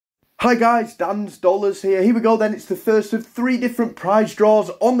Hi guys, Dan's Dollars here. Here we go then, it's the first of 3 different prize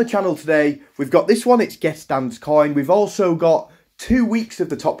draws on the channel today. We've got this one, it's Guess Dan's Coin. We've also got 2 weeks of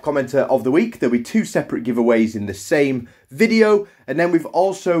the top commenter of the week. There'll be 2 separate giveaways in the same video. And then we've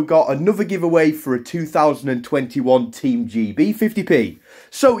also got another giveaway for a 2021 Team GB 50p.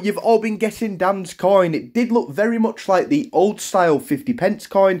 So you've all been guessing Dan's coin. It did look very much like the old style 50p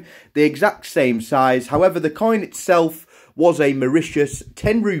coin, the exact same size. However, the coin itself was a Mauritius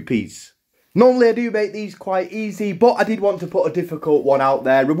 10 rupees. Normally I do make these quite easy, but I did want to put a difficult one out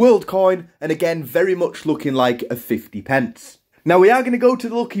there. A world coin, and again, very much looking like a 50p. Now we are going to go to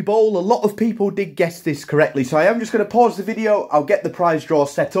the lucky bowl. A lot of people did guess this correctly, so I am just going to pause the video. I'll get the prize draw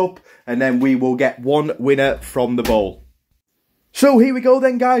set up, and then we will get one winner from the bowl. So here we go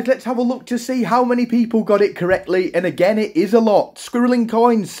then guys, let's have a look to see how many people got it correctly, and again it is a lot. Squirreling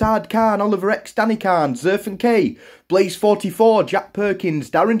Coins, Sad Khan, Oliver X, Danny Khan, Zerfan K, Blaze44, Jack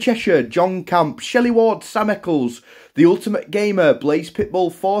Perkins, Darren Cheshire, John Camp, Shelley Ward, Sam Eccles, The Ultimate Gamer, Blaze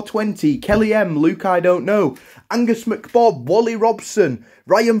Pitbull 420, Kelly M, Luke I Don't Know, Angus McBob, Wally Robson,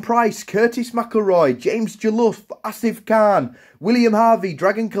 Ryan Price, Curtis McElroy, James Jalouf, Asif Khan, William Harvey,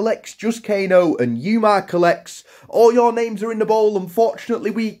 Dragon Collects, Just Kano, and Umar Collects. All your names are in the bowl.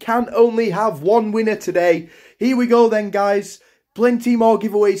 Unfortunately, we can only have one winner today. Here we go then, guys. Plenty more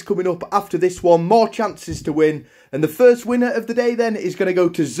giveaways coming up after this one. More chances to win. And the first winner of the day then is going to go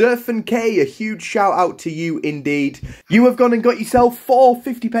to Zerfan K. A huge shout out to you indeed. You have gone and got yourself 4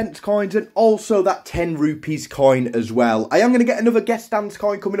 50p coins and also that 10 rupees coin as well. I am going to get another Guess Dan's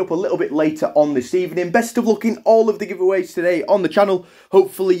coin coming up a little bit later on this evening. Best of luck in all of the giveaways today on the channel.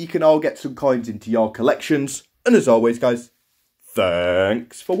 Hopefully you can all get some coins into your collections. And as always guys,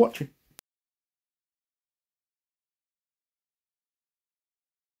 thanks for watching.